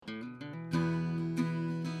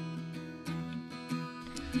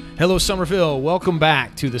Hello, Somerville. Welcome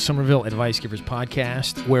back to the Somerville Advice Givers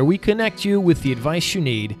podcast, where we connect you with the advice you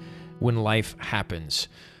need when life happens.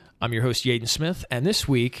 I'm your host, Yaden Smith, and this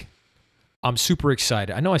week, I'm super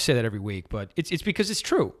excited. I know I say that every week, but it's because it's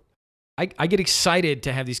true. I get excited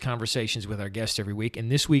to have these conversations with our guests every week,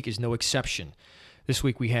 and this week is no exception. This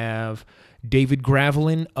week we have David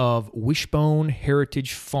Gravelin of Wishbone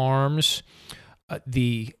Heritage Farms,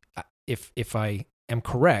 if I am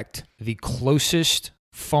correct, the closest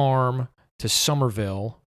farm to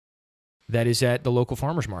Somerville that is at the local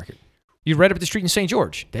farmers market. You're right up the street in St.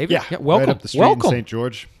 George, David. Yeah, welcome. right up the street in St.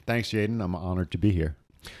 George. Thanks, Yaden. I'm honored to be here.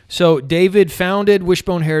 So David founded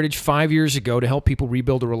Wishbone Heritage 5 years ago to help people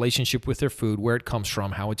rebuild a relationship with their food, where it comes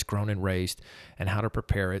from, how it's grown and raised, and how to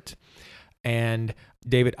prepare it. And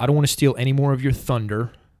David, I don't want to steal any more of your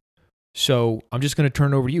thunder, so I'm just going to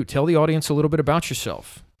turn it over to you. Tell the audience a little bit about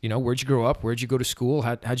yourself. You know, where'd you grow up? Where'd you go to school?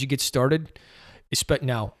 How'd you get started?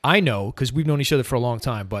 Now, I know because we've known each other for a long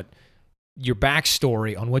time, but your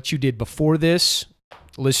backstory on what you did before this,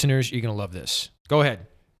 listeners, you're going to love this. Go ahead.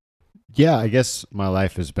 Yeah, I guess my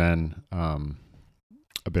life has been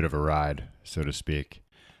a bit of a ride, so to speak.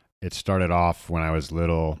 It started off when I was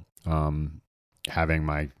little, having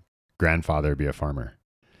my grandfather be a farmer,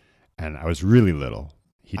 and I was really little.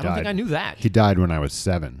 I don't think I knew that. He died when I was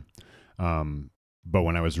 7. But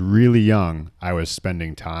when I was really young, I was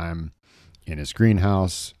spending time in his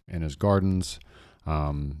greenhouse, in his gardens.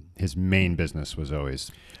 His main business was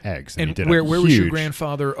always eggs. And where was your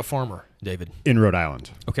grandfather a farmer, David? In Rhode Island.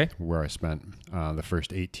 Okay. Where I spent the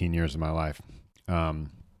first 18 years of my life.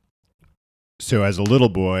 So as a little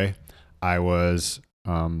boy, I was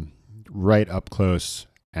right up close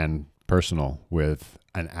and personal with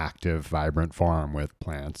an active, vibrant farm with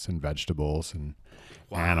plants and vegetables and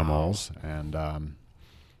animals. And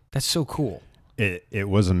that's so cool. It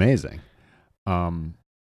was amazing.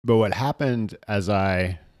 But what happened as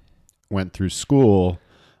I went through school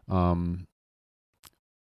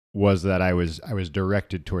was that I was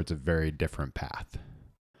directed towards a very different path.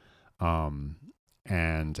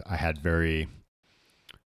 And I had very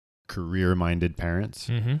career-minded parents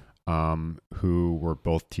who were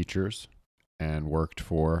both teachers and worked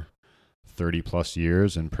for 30 plus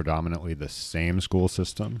years in predominantly the same school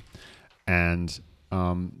system. And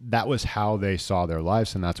that was how they saw their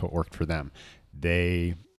lives, and that's what worked for them.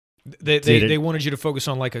 They wanted you to focus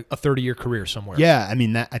on like a 30-year career somewhere. Yeah, I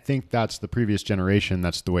mean, I think that's the previous generation.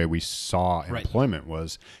 That's the way we saw employment,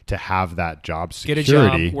 was to have that job security. Get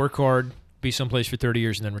a job, work hard, be someplace for 30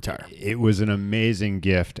 years, and then retire. It was an amazing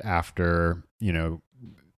gift after,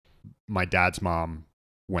 my dad's mom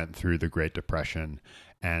went through the Great Depression,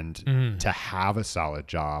 and to have a solid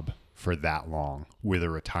job for that long with a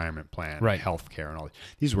retirement plan, healthcare, and all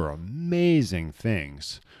these were amazing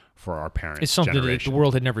things for our parents' It's something generation. that the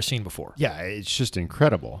world had never seen before. Yeah, it's just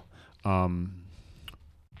incredible. For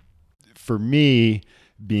me,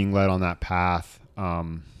 being led on that path,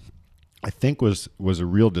 I think was a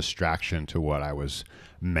real distraction to what I was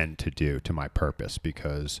meant to do, to my purpose,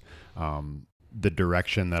 because the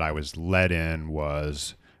direction that I was led in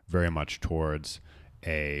was very much towards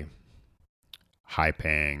a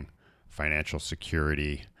high-paying financial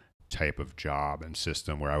security type of job and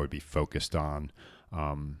system where I would be focused on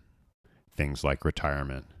things like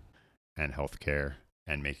retirement and healthcare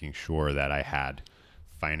and making sure that I had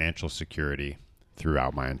financial security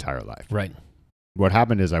throughout my entire life. Right. What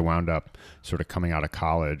happened is I wound up sort of coming out of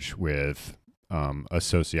college with a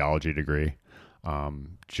sociology degree,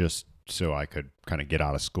 just so I could kind of get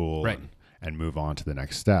out of school and move on to the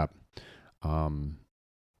next step.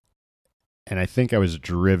 And I think I was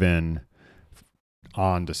driven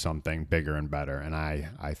on to something bigger and better. And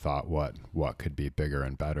I thought, what could be bigger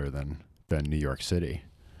and better than New York City?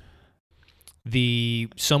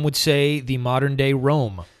 Some would say the modern day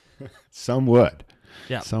Rome. Some would.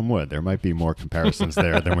 Yeah. Some would. There might be more comparisons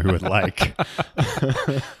there than we would like.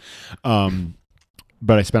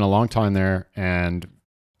 But I spent a long time there, and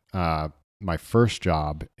my first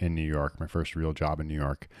job in New York, my first real job in New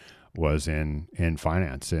York, was in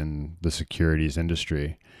finance, in the securities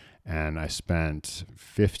industry. And I spent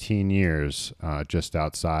 15 years just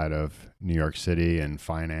outside of New York City in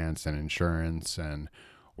finance and insurance, and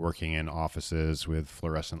working in offices with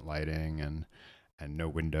fluorescent lighting and no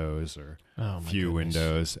windows or few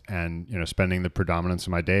windows, and spending the predominance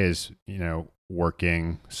of my days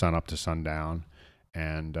working sun up to sundown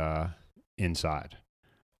and inside.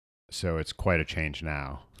 So it's quite a change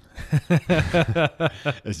now.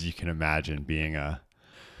 As you can imagine, being a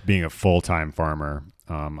full-time farmer,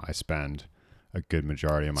 I spend a good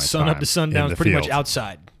majority of my time sun up to sundown is pretty field. much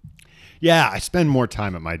outside. Yeah, I spend more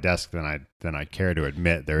time at my desk than I care to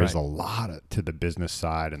admit. There is Right. a lot to the business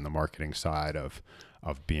side and the marketing side of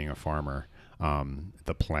being a farmer.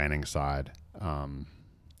 The planning side.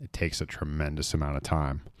 It takes a tremendous amount of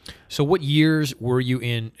time. So what years were you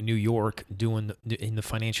in New York doing in the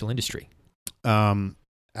financial industry?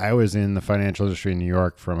 I was in the financial industry in New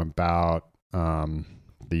York from about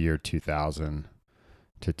the year 2000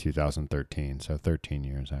 to 2013. So 13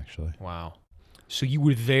 years, actually. Wow. So you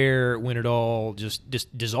were there when it all just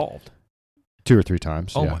dissolved. 2 or 3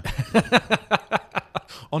 times. Oh yeah. my.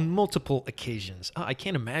 On multiple occasions. I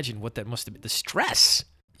can't imagine what that must have been. The stress.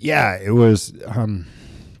 Yeah, it was.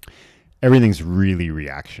 Everything's really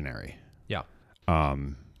reactionary. Yeah.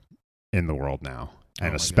 In the world now, Oh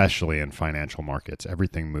and my especially in financial markets,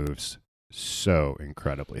 everything moves so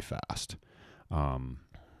incredibly fast. And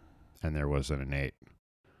there was an innate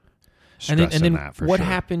stress And then in that for what sure.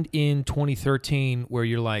 happened in 2013 where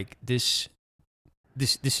you're like, this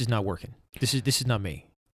is not working. This is not me.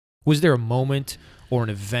 Was there a moment or an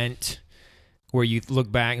event where you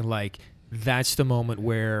look back and like, that's the moment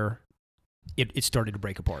where it started to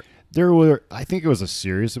break apart? There were, I think it was a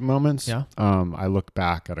series of moments. Yeah. I look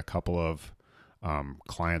back at a couple of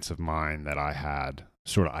clients of mine that I had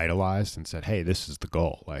sort of idolized and said, hey, this is the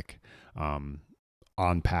goal. Like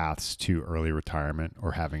on paths to early retirement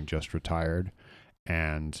or having just retired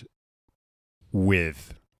and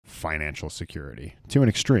with financial security to an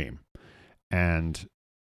extreme. And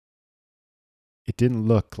it didn't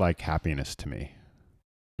look like happiness to me.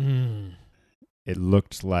 Mm. It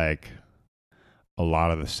looked like a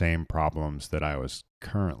lot of the same problems that I was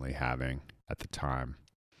currently having at the time.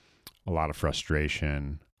 A lot of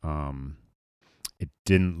frustration. It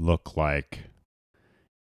didn't look like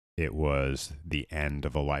it was the end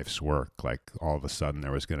of a life's work. Like all of a sudden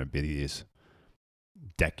there was going to be these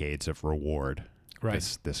decades of reward. Right.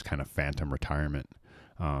 This kind of phantom retirement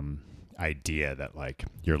idea that like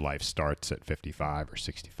your life starts at 55 or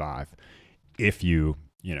 65. If you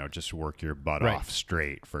just work your butt Right. off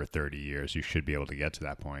straight for 30 years, you should be able to get to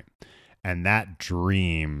that point. And that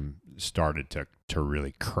dream started to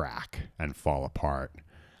really crack and fall apart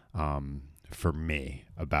for me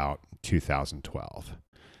about 2012.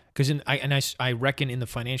 Because I reckon in the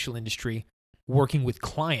financial industry, working with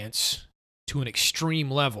clients to an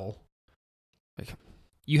extreme level, like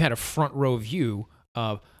you had a front row view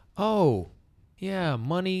of, oh, yeah,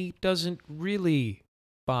 money doesn't really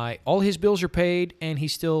buy. All his bills are paid, and he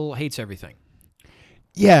still hates everything.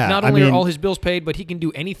 Yeah. Not only are all his bills paid, but he can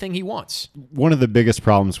do anything he wants. One of the biggest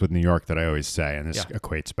problems with New York that I always say, and this Yeah.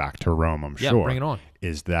 equates back to Rome, I'm Yeah, sure, bring it on.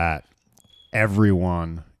 is that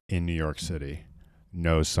everyone in New York City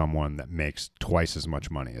knows someone that makes twice as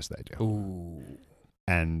much money as they do. Ooh.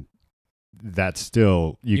 And that's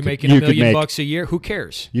still You're making $1 million bucks a year. Who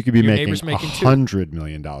cares? You could be Your making neighbor's making $100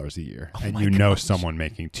 million a year, and my you know gosh. someone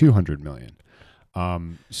making $200 million.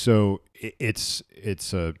 So it's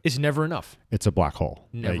never enough. it's a black hole.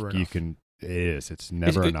 Never like enough. It's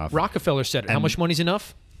never enough. Rockefeller said it. How And- much money's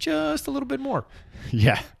enough? Just a little bit more.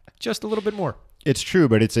 Yeah, Just a little bit more. it's true,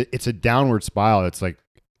 but it's a downward spiral. It's like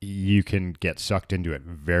you can get sucked into it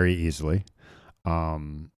very easily.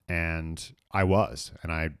 And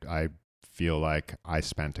I feel like I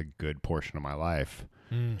spent a good portion of my life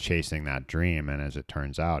chasing that dream, and as it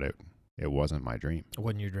turns out, it wasn't my dream. It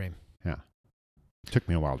wasn't your dream. It took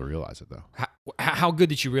me a while to realize it, though. How good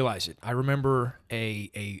did you realize it? I remember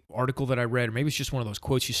a article that I read, or maybe it's just one of those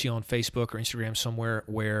quotes you see on Facebook or Instagram somewhere,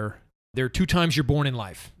 where there are 2 times you're born in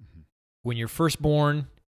life. When you're first born,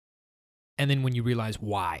 and then when you realize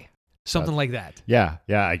why. Something like that. Yeah,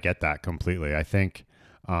 I get that completely. I think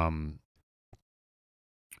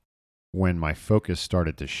when my focus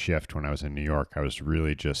started to shift when I was in New York, I was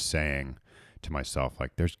really just saying to myself,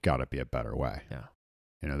 like, there's got to be a better way. Yeah.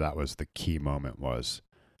 That was the key moment, was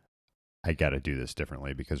I got to do this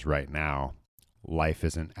differently, because right now life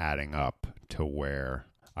isn't adding up to where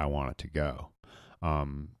I want it to go.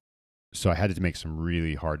 So I had to make some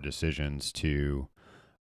really hard decisions to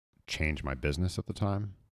change my business at the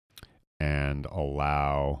time and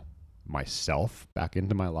allow myself back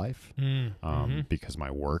into my life, because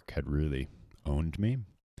my work had really owned me.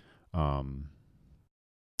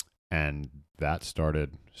 And that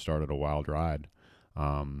started a wild ride.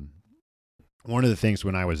 One of the things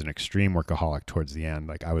when I was an extreme workaholic towards the end,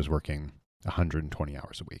 like I was working 120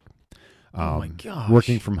 hours a week. Oh my gosh.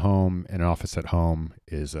 Working from home in an office at home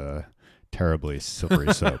is a terribly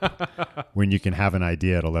slippery slope. When you can have an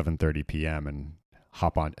idea at 11:30 p.m. and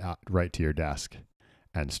hop on right to your desk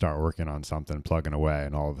and start working on something, plugging away,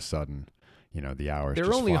 and all of a sudden the hours. There are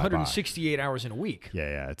just only fly by. 168 hours in a week.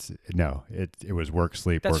 Yeah. It was work,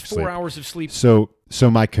 sleep, That's work, 4 sleep. hours of sleep So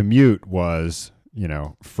my commute was,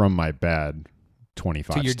 from my bed,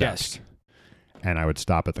 25 to your steps. desk. And I would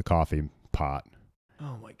stop at the coffee pot,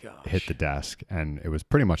 Oh my gosh. hit the desk, and it was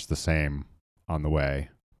pretty much the same on the way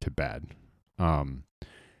to bed.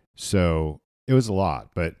 So it was a lot.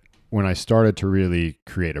 But when I started to really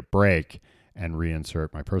create a break and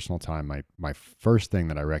reinsert my personal time, my first thing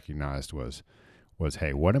that I recognized was,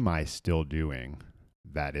 hey, what am I still doing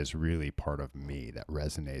that is really part of me, that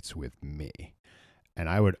resonates with me? And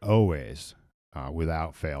I would always,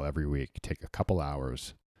 without fail, every week, take a couple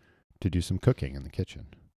hours to do some cooking in the kitchen,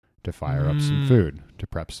 to fire up some food, to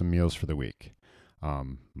prep some meals for the week.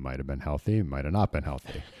 Might have been healthy, might have not been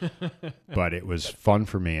healthy, but it was fun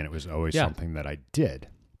for me, and it was always something that I did,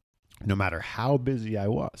 no matter how busy I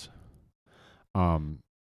was.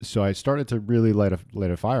 So I started to really light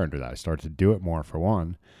a fire under that. I started to do it more, for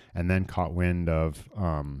one, and then caught wind of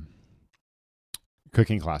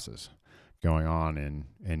cooking classes going on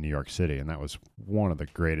in New York City, and that was one of the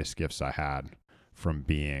greatest gifts I had from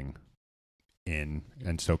being in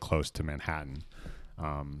and so close to Manhattan.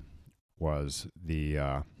 Was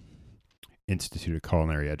the Institute of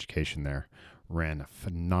Culinary Education there ran a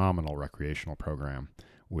phenomenal recreational program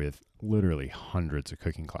with literally hundreds of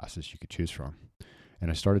cooking classes you could choose from.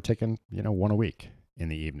 And I started taking, one a week in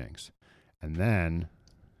the evenings. And then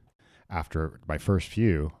after my first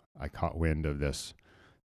few, I caught wind of this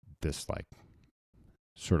like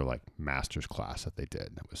sort of like master's class that they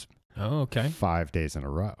did. That was 5 days in a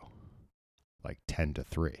row, like 10 to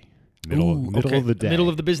 3. Middle of the day. Middle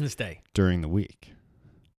of the business day. During the week.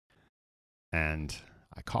 And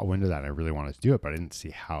I caught wind of that, and I really wanted to do it, but I didn't see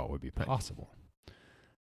how it would be possible.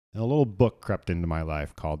 And a little book crept into my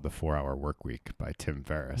life called The 4-Hour Workweek by Tim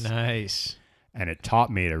Ferriss. Nice. And it taught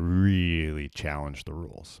me to really challenge the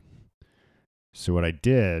rules. So what I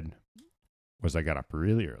did was I got up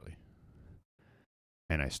really early,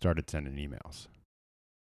 and I started sending emails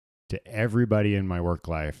to everybody in my work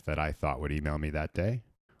life that I thought would email me that day,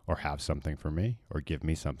 or have something for me, or give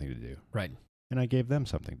me something to do. Right. And I gave them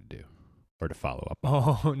something to do, or to follow up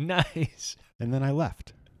on. Oh, nice. And then I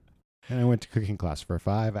left. And I went to cooking class for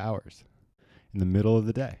 5 hours in the middle of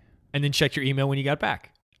the day. And then check your email when you got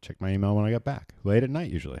back. Check my email when I got back. Late at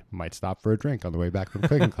night, usually. Might stop for a drink on the way back from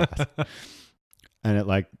cooking class. And at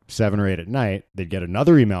like 7 or 8 at night, they'd get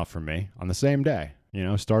another email from me on the same day.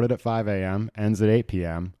 Started at 5 a.m., ends at 8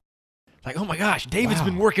 p.m., like, oh my gosh, David's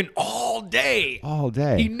been working all day. All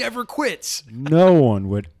day. He never quits. No one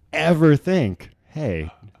would ever think,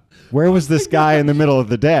 hey, where was this guy in the middle of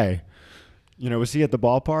the day? Was he at the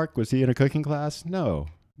ballpark? Was he in a cooking class? No,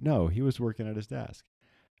 he was working at his desk.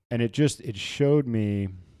 And it showed me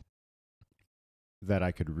that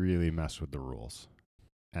I could really mess with the rules,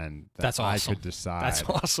 and that That's awesome. I could decide That's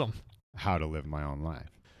awesome. how to live my own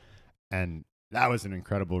life. And that was an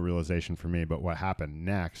incredible realization for me. But what happened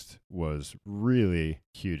next was really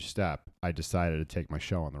huge step. I decided to take my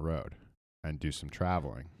show on the road and do some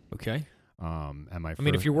traveling. Okay. And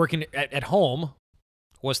if you're working at home,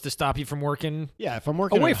 what's to stop you from working? Yeah, if I'm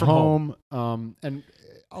working away at from home, and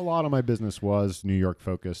a lot of my business was New York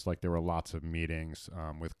focused. Like there were lots of meetings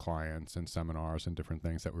with clients and seminars and different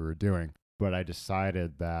things that we were doing. But I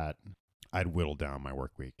decided that I'd whittle down my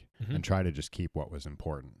work week and try to just keep what was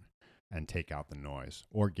important and take out the noise,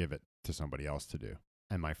 or give it to somebody else to do.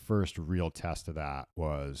 And my first real test of that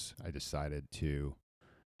was I decided to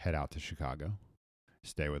head out to Chicago,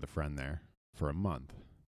 stay with a friend there for a month,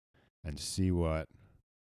 and see what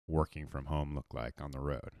working from home looked like on the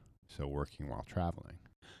road. So working while traveling.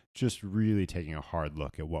 Just really taking a hard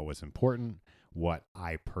look at what was important, what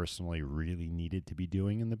I personally really needed to be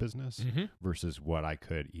doing in the business versus what I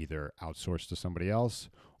could either outsource to somebody else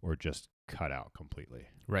or just cut out completely.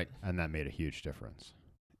 Right. And that made a huge difference.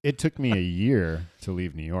 It took me a year to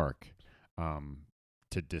leave New York,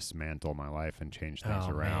 to dismantle my life and change things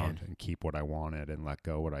around and keep what I wanted and let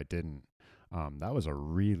go what I didn't. That was a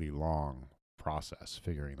really long process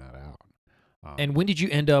figuring that out. And when did you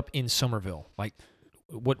end up in Somerville? Like,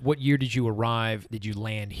 what year did you arrive? Did you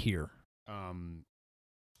land here?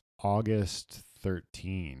 August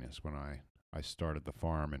 13 is when I started the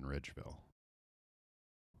farm in Ridgeville.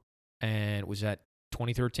 And was that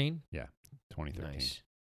 2013? Yeah, 2013. Nice.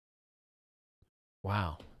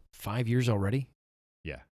 Wow. 5 years already?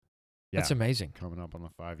 Yeah. That's amazing. Coming up on the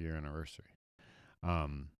 5-year anniversary.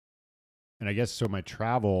 And I guess so my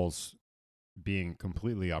travels being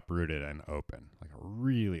completely uprooted and open, like a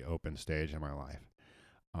really open stage in my life.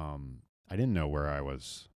 I didn't know where I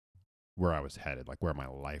was headed, like where my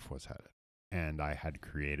life was headed. And I had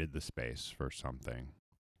created the space for something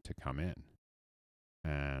to come in.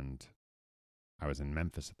 And I was in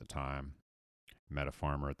Memphis at the time, met a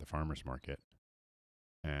farmer at the farmer's market,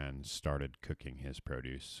 and started cooking his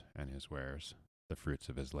produce and his wares, the fruits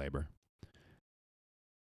of his labor.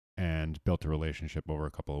 And built a relationship over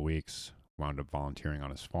a couple of weeks, wound up volunteering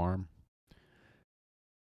on his farm.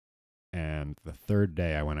 And the third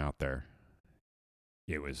day I went out there,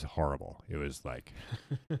 it was horrible. It was like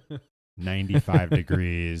 95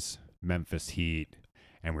 degrees, Memphis heat,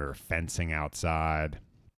 and we were fencing outside.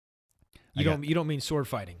 You don't mean sword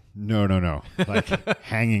fighting? No. Like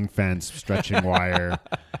hanging fence, stretching wire,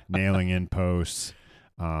 nailing in posts,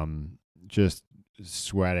 just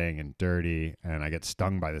sweating and dirty. And I get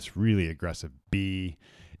stung by this really aggressive bee.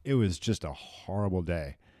 It was just a horrible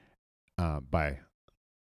day by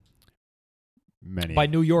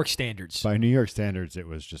New York standards. By New York standards, it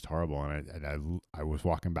was just horrible. And I was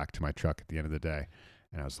walking back to my truck at the end of the day,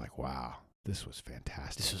 and I was like, wow, this was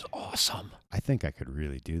fantastic. This was awesome. I think I could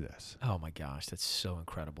really do this. Oh my gosh, that's so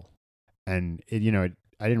incredible. And I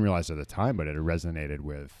didn't realize at the time, but it resonated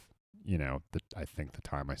with, I think the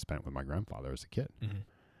time I spent with my grandfather as a kid. Mm-hmm.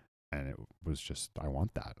 And it was just, I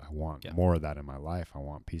want that. I want more of that in my life. I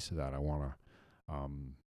want a piece of that. I want to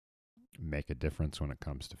make a difference when it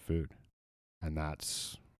comes to food. And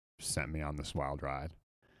that's sent me on this wild ride.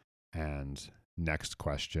 And next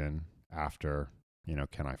question after,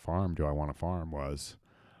 can I farm? Do I want to farm? Was,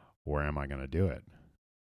 where am I going to do it?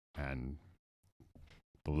 And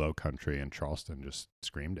the Low Country in Charleston just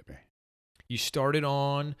screamed at me. You started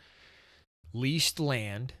on leased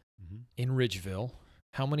land in Ridgeville.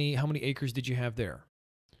 How many acres did you have there?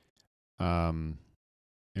 In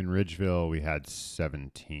Ridgeville, we had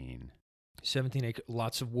 17. 17 acres,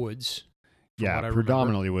 lots of woods. Yeah,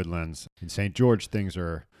 predominantly woodlands. In St. George, things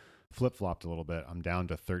are flip-flopped a little bit. I'm down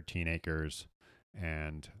to 13 acres,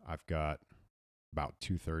 and I've got about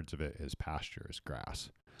 2/3 of it is pasture, is grass.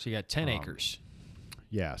 So you got 10 acres.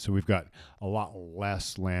 Yeah, so we've got a lot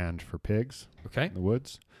less land for pigs in the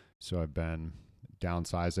woods. So I've been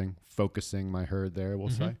downsizing, focusing my herd there, we'll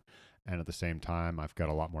say. And at the same time, I've got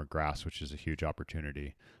a lot more grass, which is a huge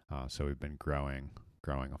opportunity. So we've been growing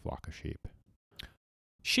a flock of sheep.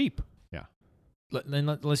 Sheep? Yeah.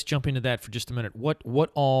 Let's jump into that for just a minute.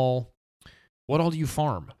 What all do you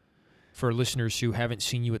farm for listeners who haven't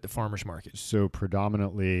seen you at the farmer's market? So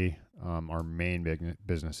predominantly, our main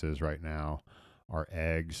businesses right now are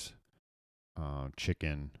eggs,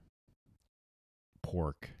 chicken,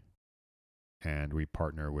 pork, and we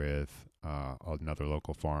partner with another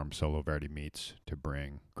local farm, Solo Verde Meats, to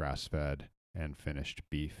bring grass-fed and finished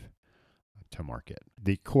beef to market.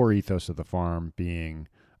 The core ethos of the farm being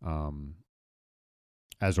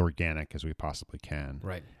as organic as we possibly can,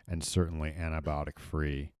 right? And certainly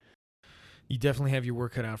antibiotic-free. You definitely have your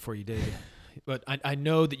work cut out for you, David. But I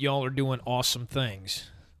know that y'all are doing awesome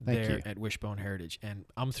things there at Wishbone Heritage, and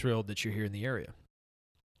I'm thrilled that you're here in the area.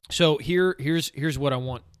 So here's what I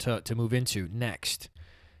want to move into next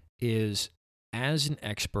is, as an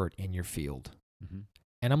expert in your field,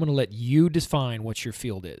 and I'm going to let you define what your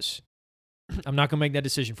field is. I'm not going to make that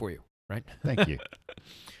decision for you, right? Thank you.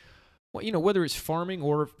 Well, whether it's farming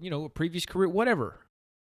or, a previous career, whatever.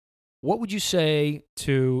 What would you say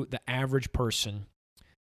to the average person,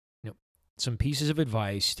 some pieces of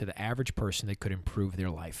advice to the average person that could improve their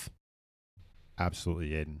life? Absolutely,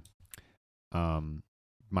 Aiden.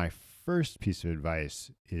 My first piece of advice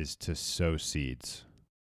is to sow seeds.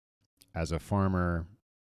 As a farmer,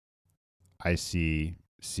 I see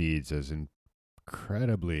seeds as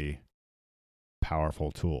incredibly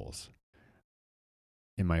powerful tools.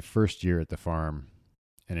 In my first year at the farm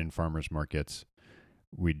and in farmers markets,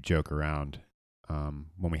 we'd joke around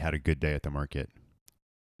when we had a good day at the market.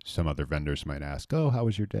 Some other vendors might ask, "Oh, how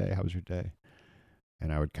was your day? How was your day?"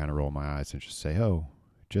 And I would kind of roll my eyes and just say, "Oh,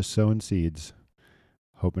 just sowing seeds.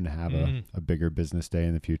 Hoping to have a bigger business day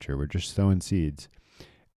in the future. We're just sowing seeds."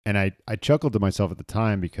 And I chuckled to myself at the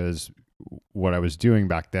time because what I was doing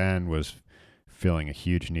back then was filling a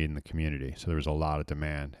huge need in the community. So there was a lot of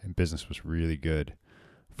demand, and business was really good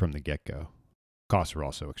from the get-go. Costs were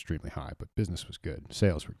also extremely high, but business was good.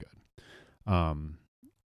 Sales were good. And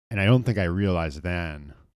I don't think I realized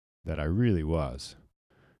then that I really was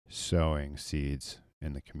sowing seeds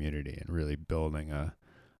in the community and really building a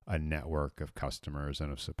network of customers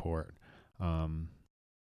and of support.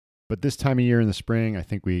 But this time of year in the spring, I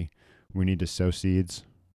think we need to sow seeds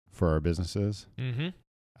for our businesses.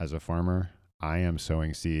 As a farmer, I am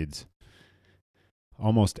sowing seeds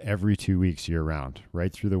almost every 2 weeks year round.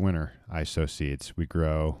 Right through the winter, I sow seeds. We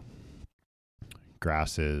grow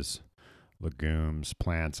grasses, legumes,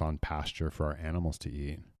 plants on pasture for our animals to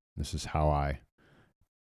eat. This is how I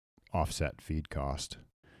offset feed cost,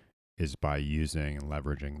 is by using and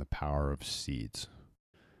leveraging the power of seeds.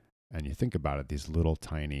 And you think about it, these little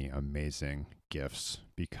tiny amazing gifts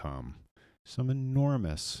become some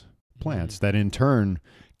enormous plants that in turn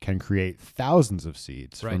can create thousands of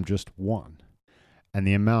seeds from just one. And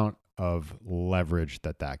the amount of leverage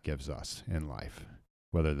that that gives us in life,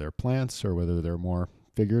 whether they're plants or whether they're more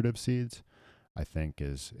figurative seeds, I think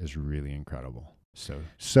is really incredible. So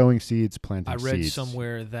sowing seeds, planting seeds. I read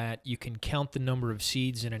somewhere that you can count the number of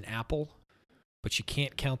seeds in an apple, but you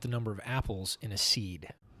can't count the number of apples in a seed.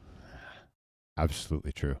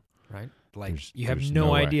 Absolutely true. Right? Like you have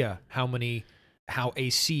no idea how a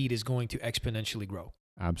seed is going to exponentially grow.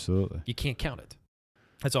 Absolutely. You can't count it.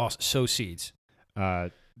 That's awesome. Sow seeds.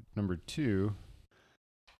 Number 2,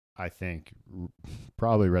 I think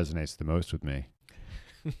probably resonates the most with me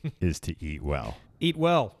is to eat well. Eat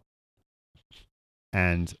well.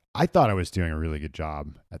 And I thought I was doing a really good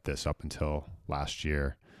job at this up until last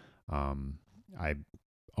year. I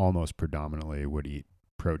almost predominantly would eat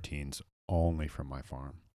proteins only from my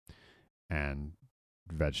farm and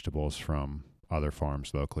vegetables from other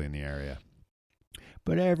farms locally in the area.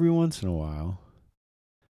 But every once in a while,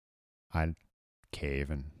 I'd cave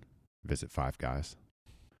and visit Five Guys.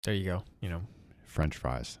 There you go. French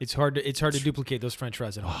fries. It's hard to duplicate those French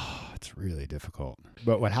fries at home. Oh, it's really difficult.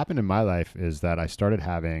 But what happened in my life is that I started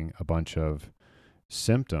having a bunch of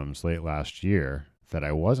symptoms late last year that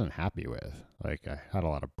I wasn't happy with. Like I had a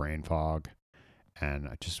lot of brain fog and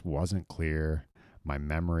I just wasn't clear. My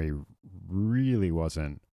memory really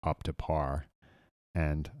wasn't up to par.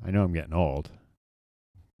 And I know I'm getting old.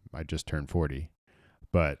 I just turned 40,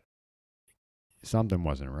 but something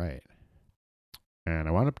wasn't right. And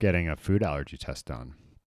I wound up getting a food allergy test done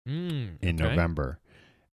in November.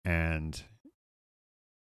 And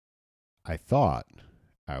I thought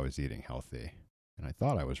I was eating healthy. And I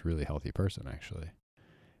thought I was a really healthy person, actually.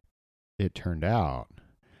 It turned out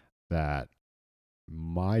that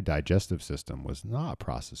my digestive system was not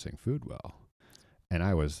processing food well. And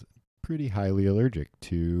I was pretty highly allergic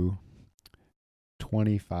to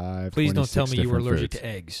 25, Please don't tell me you were allergic foods. To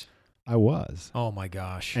eggs. I was. Oh my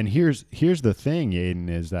gosh. And here's the thing, Aiden,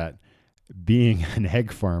 is that being an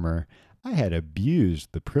egg farmer, I had abused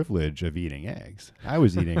the privilege of eating eggs. I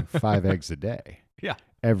was eating 5 eggs a day. Yeah.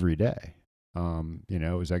 Every day.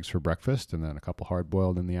 It was eggs for breakfast and then a couple hard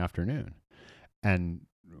boiled in the afternoon. And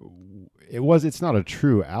it's not a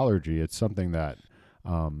true allergy. It's something that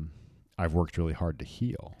I've worked really hard to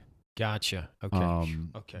heal. Gotcha. Okay.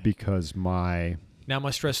 Okay. Because now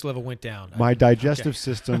my stress level went down. My digestive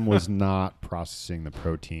system was not processing the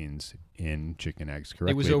proteins in chicken eggs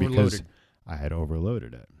correctly. It was overloaded. Because I had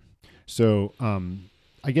overloaded it. So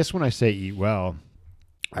I guess when I say eat well,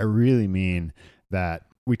 I really mean that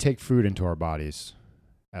we take food into our bodies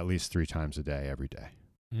at least 3 times a day, every day.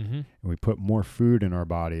 Mm-hmm. And we put more food in our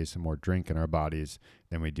bodies and more drink in our bodies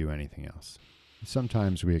than we do anything else.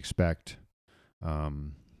 Sometimes we expect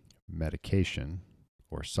medication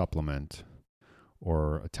or supplement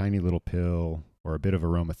or a tiny little pill or a bit of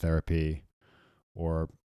aromatherapy or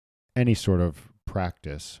any sort of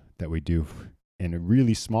practice that we do in a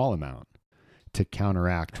really small amount to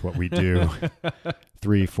counteract what we do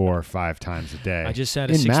 3, 4, 5 times a day. I just had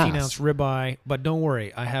a 16-ounce ribeye, but don't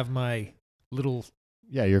worry, I have my little...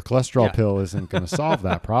 Yeah, your cholesterol pill isn't going to solve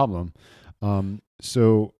that problem.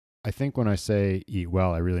 So I think when I say eat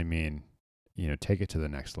well, I really mean, take it to the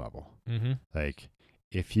next level. Mm-hmm. Like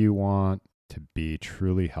if you want to be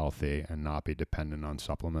truly healthy and not be dependent on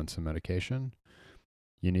supplements and medication,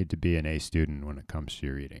 you need to be an A student when it comes to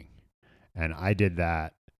your eating. And I did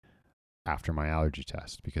that after my allergy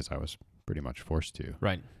test because I was pretty much forced to.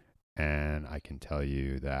 Right. And I can tell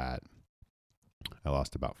you that I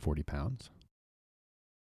lost about 40 pounds.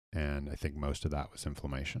 And I think most of that was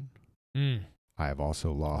inflammation. I have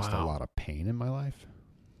also lost a lot of pain in my life.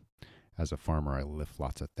 As a farmer, I lift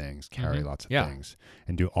lots of things, carry lots of things,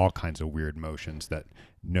 and do all kinds of weird motions that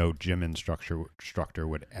no gym instructor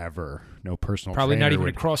would ever, no personal probably trainer not even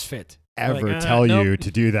would a CrossFit ever tell you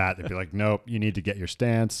to do that. They'd be like, nope, you need to get your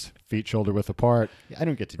stance, feet shoulder width apart. I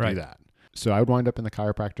don't get to do that. So I would wind up in the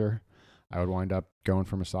chiropractor. I would wind up going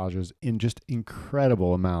for massages in just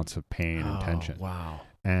incredible amounts of pain and tension. Wow.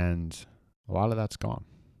 And a lot of that's gone.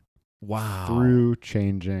 Wow. Through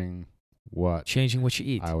changing what you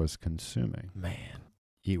eat. I was consuming. Man.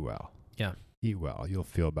 Eat well. Yeah. Eat well. You'll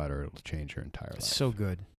feel better. It'll change your entire life. So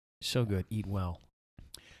good. So good. Eat well.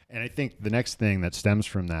 And I think the next thing that stems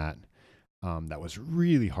from that, that was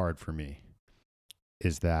really hard for me,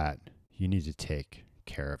 is that you need to take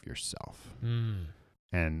care of yourself. Mm.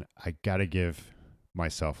 And I got to give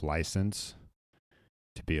myself license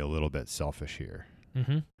to be a little bit selfish here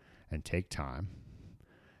Mm-hmm. and take time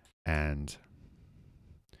and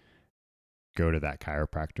go to that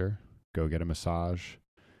chiropractor, go get a massage,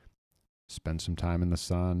 spend some time in the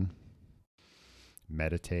sun,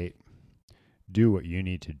 meditate, do what you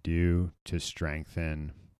need to do to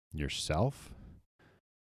strengthen yourself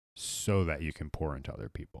so that you can pour into other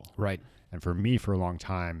people. Right. And for me, for a long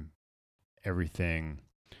time, everything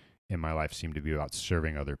in my life seemed to be about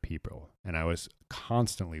serving other people. And I was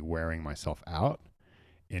constantly wearing myself out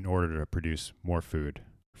in order to produce more food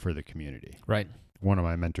for the community. Right. One of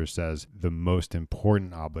my mentors says the most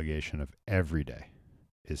important obligation of every day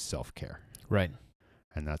is self-care. Right.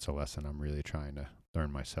 And that's a lesson I'm really trying to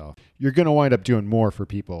learn myself. You're going to wind up doing more for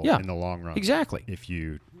people Yeah, in the long run. Exactly. If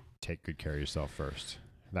you take good care of yourself first.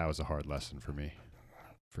 That was a hard lesson for me,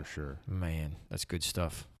 for sure. Man, that's good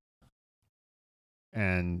stuff.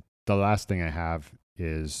 And the last thing I have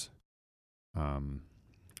is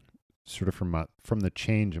sort of from the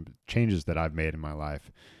changes that I've made in my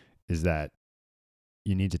life is that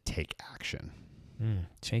you need to take action.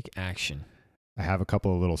 Take action. I have a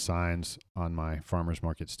couple of little signs on my farmer's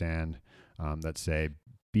market stand that say,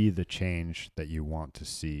 be the change that you want to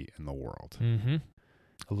see in the world. Mm-hmm.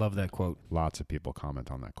 I love that quote. Lots of people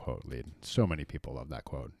comment on that quote, Lead. So many people love that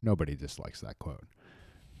quote. Nobody dislikes that quote.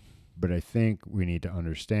 But I think we need to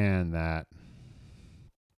understand that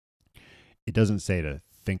it doesn't say to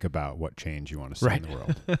think about what change you want to see in the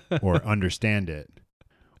world or understand it.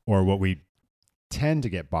 Or what we tend to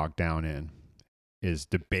get bogged down in is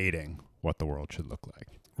debating what the world should look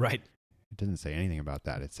like. Right. It doesn't say anything about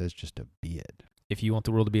that. It says just to be it. If you want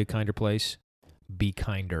the world to be a kinder place, be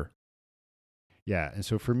kinder. Yeah. And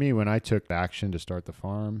so for me, when I took action to start the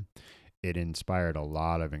farm, it inspired a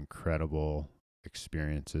lot of incredible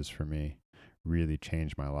experiences for me, really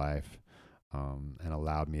changed my life, and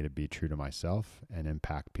allowed me to be true to myself and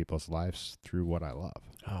impact people's lives through what I love.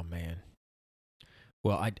 Oh, man.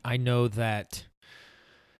 Well, I know that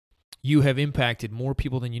you have impacted more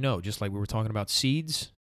people than you know. Just like we were talking about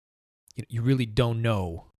seeds, you really don't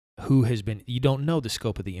know you don't know the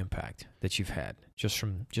scope of the impact that you've had just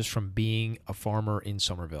from being a farmer in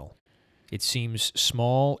Somerville. It seems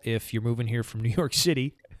small if you're moving here from New York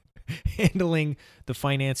City, handling the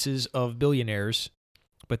finances of billionaires,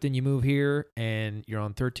 but then you move here and you're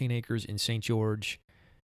on 13 acres in St. George,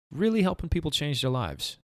 really helping people change their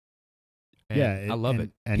lives. And I love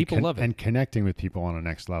it. People love it. And connecting with people on a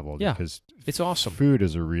next level. Yeah, because it's awesome. Food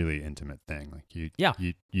is a really intimate thing. Like you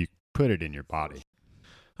put it in your body.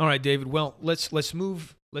 All right, David. Well, let's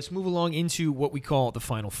move along into what we call the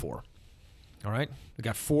final four. All right? We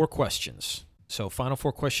got 4 questions. So, final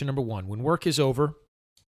 4 question number 1. When work is over,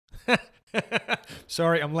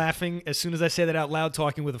 sorry, I'm laughing as soon as I say that out loud,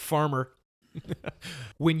 talking with a farmer.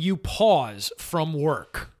 When you pause from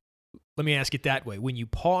work, let me ask it that way. When you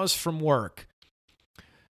pause from work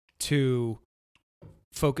to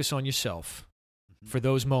focus on yourself for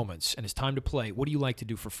those moments and it's time to play, what do you like to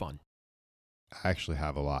do for fun? I actually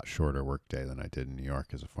have a lot shorter work day than I did in New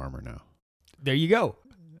York as a farmer now. There you go.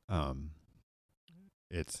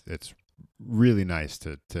 It's really nice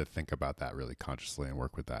to think about that really consciously and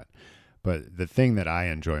work with that. But the thing that I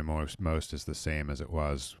enjoy most is the same as it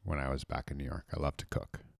was when I was back in New York. I love to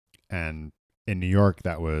cook. And in New York,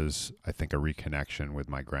 that was, I think, a reconnection with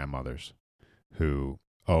my grandmothers who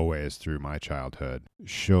always through my childhood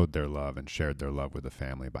showed their love and shared their love with the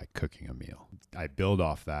family by cooking a meal. I build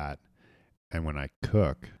off that. And when I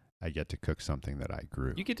cook, I get to cook something that I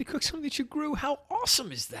grew. You get to cook something that you grew. How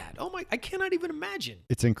awesome is that? Oh my! I cannot even imagine.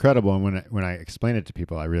 It's incredible. And when I explain it to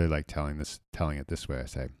people, I really like telling it this way. I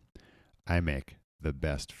say, I make the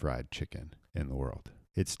best fried chicken in the world.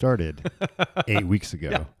 It started 8 weeks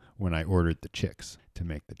ago when I ordered the chicks to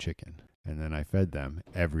make the chicken. And then I fed them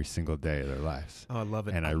every single day of their lives. Oh, I love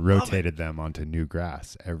it. And I rotated them onto new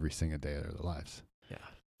grass every single day of their lives.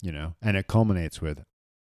 Yeah. And it culminates with,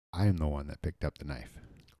 I am the one that picked up the knife.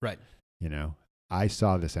 Right. I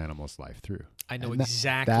saw this animal's life through. I know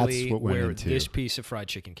exactly where this piece of fried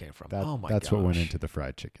chicken came from. That's what went into the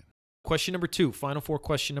fried chicken. Question number 2, final 4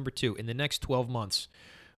 question number 2. In the next 12 months,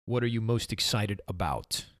 what are you most excited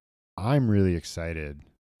about? I'm really excited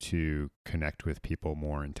to connect with people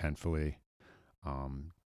more intentfully,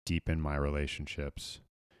 deepen my relationships,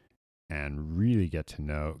 and really get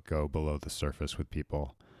to go below the surface with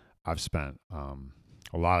people. I've spent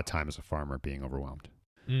a lot of time as a farmer being overwhelmed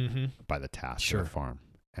by the task of the farm.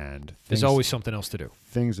 And there's always something else to do.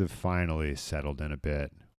 Things have finally settled in a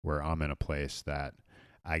bit where I'm in a place that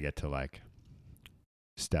I get to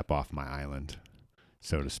step off my island,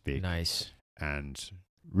 so to speak, Nice. and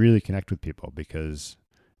really connect with people, because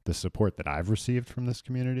the support that I've received from this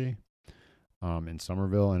community in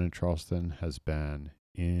Somerville and in Charleston has been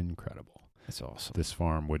incredible. That's awesome. This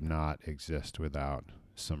farm would not exist without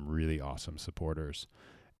some really awesome supporters.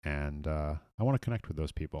 And I want to connect with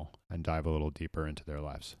those people and dive a little deeper into their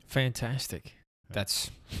lives. Fantastic. That's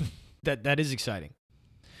that is exciting.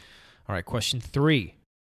 All right, question 3.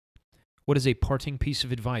 What is a parting piece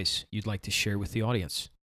of advice you'd like to share with the audience?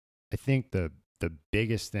 I think the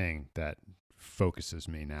biggest thing that focuses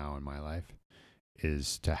me now in my life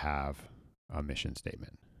is to have a mission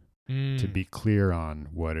statement, to be clear on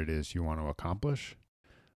what it is you want to accomplish.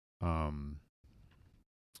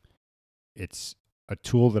 It's a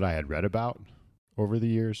tool that I had read about over the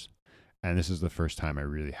years, and this is the first time I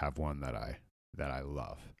really have one that I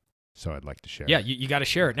love. So I'd like to share. Yeah, it. you got to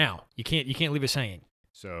share it now. You can't leave us hanging.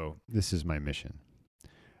 So this is my mission.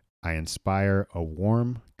 I inspire a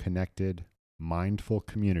warm, connected, mindful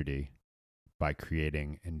community by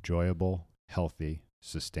creating enjoyable, healthy,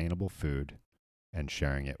 sustainable food and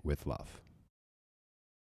sharing it with love.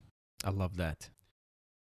 I love that.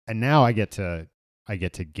 And now I get to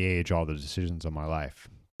gauge all the decisions of my life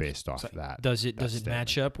based off that. Does it statement.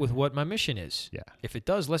 match up with what my mission is? Yeah. If it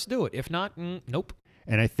does, let's do it. If not, nope.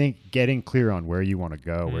 And I think getting clear on where you want to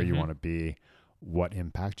go, where you want to be, what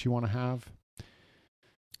impact you want to have,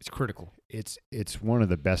 it's critical. It's one of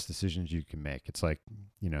the best decisions you can make. It's like,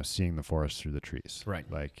 seeing the forest through the trees.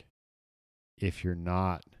 Right. Like, if you're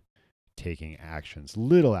not taking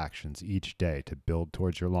little actions each day to build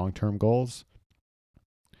towards your long-term goals,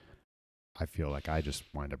 I feel like I just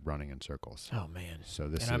wind up running in circles. Oh, man. So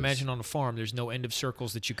I imagine on a farm, there's no end of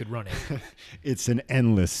circles that you could run in. It's an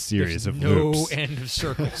endless series of loops. No end of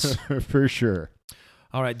circles. For sure.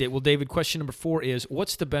 All right. Well, David, question number 4 is,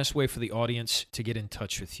 what's the best way for the audience to get in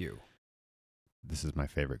touch with you? This is my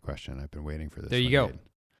favorite question. I've been waiting for this. There you go.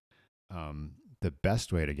 The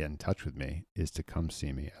best way to get in touch with me is to come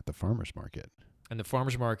see me at the farmer's market. And the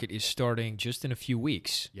farmer's market is starting just in a few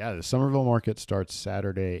weeks. Yeah, the Somerville market starts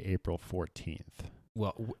Saturday, April 14th.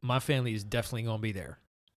 Well, my family is definitely going to be there.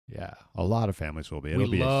 Yeah, a lot of families will be. It'll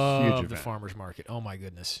we be love a huge event. the farmer's market. Oh, my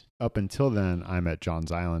goodness. Up until then, I'm at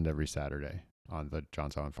Johns Island every Saturday on the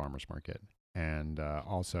Johns Island Farmer's Market. And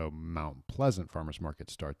also Mount Pleasant Farmer's Market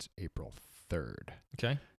starts April 3rd.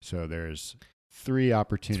 Okay. So there's 3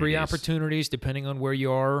 opportunities. 3 opportunities depending on where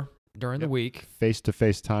you are during the week.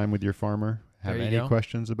 Face-to-face time with your farmer. Have any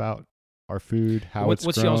questions about our food, how it's grown?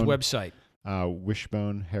 What's y'all's website?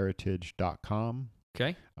 Wishboneheritage.com.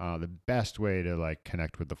 Okay. The best way to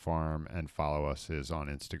connect with the farm and follow us is on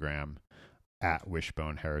Instagram at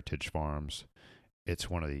Wishbone Heritage Farms.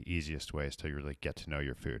 It's one of the easiest ways to really get to know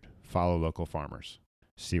your food. Follow local farmers.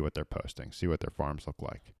 See what they're posting. See what their farms look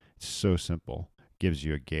like. It's so simple. Gives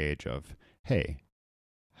you a gauge of, hey,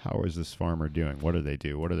 how is this farmer doing? What do they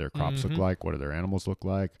do? What do their crops look like? What do their animals look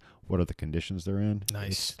like? What are the conditions they're in?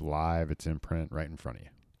 Nice. It's live. It's in print right in front of you.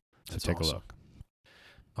 So That's take awesome. a look.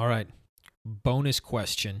 All right. Bonus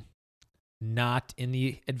question, not in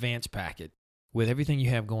the advance packet. With everything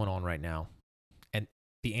you have going on right now, and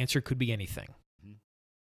the answer could be anything.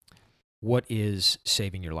 What is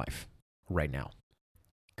saving your life right now?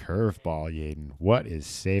 Curveball, Yaden. What is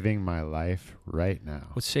saving my life right now?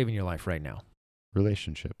 What's saving your life right now?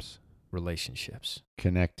 Relationships.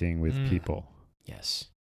 Connecting with people. Yes.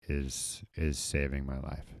 Is saving my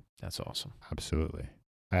life. That's awesome. Absolutely.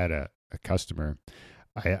 I had a customer.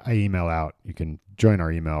 I email out. You can join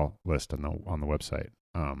our email list on the website.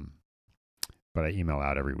 But I email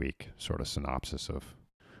out every week, sort of synopsis of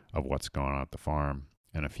what's going on at the farm.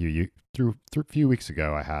 And a few weeks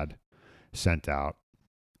ago, I had sent out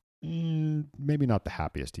maybe not the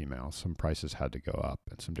happiest emails. Some prices had to go up,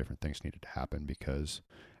 and some different things needed to happen because,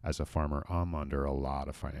 as a farmer, I'm under a lot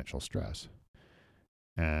of financial stress.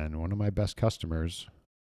 And one of my best customers'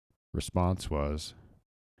 response was,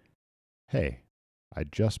 "Hey, I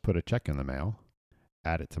just put a check in the mail.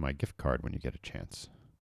 Add it to my gift card when you get a chance.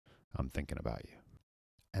 I'm thinking about you."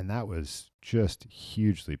 And that was just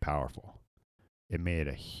hugely powerful. It made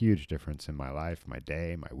a huge difference in my life, my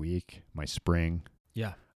day, my week, my spring.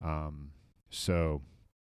 Yeah. So,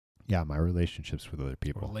 yeah, my relationships with other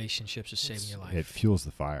people. Relationships is saving your life. It fuels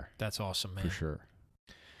the fire. That's awesome, man. For sure.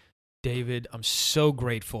 David, I'm so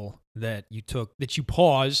grateful that you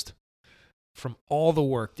paused from all the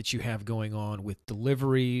work that you have going on with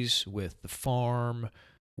deliveries, with the farm,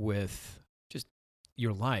 with just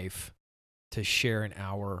your life, to share an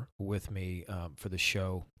hour with me for the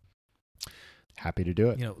show. Happy to do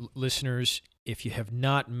it. Listeners, if you have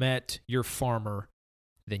not met your farmer,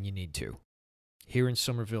 then you need to. here in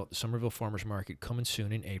Somerville, the Somerville Farmers Market coming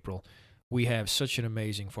soon in April. We have such an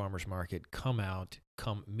amazing farmers market. Come out,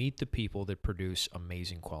 come meet the people that produce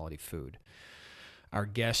amazing quality food. Our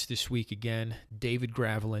guest this week again, David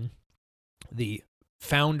Gravelin, the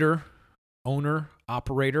founder, owner,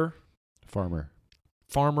 operator, farmer,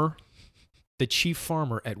 the chief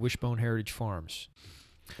farmer at Wishbone Heritage Farms.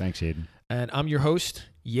 Thanks, Yaden. And I'm your host,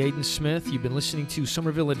 Yaden Smith. You've been listening to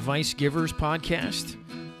Somerville Advice Givers podcast,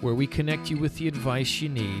 where we connect you with the advice you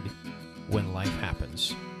need when life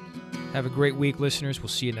happens. Have a great week, listeners. We'll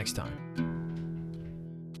see you next time.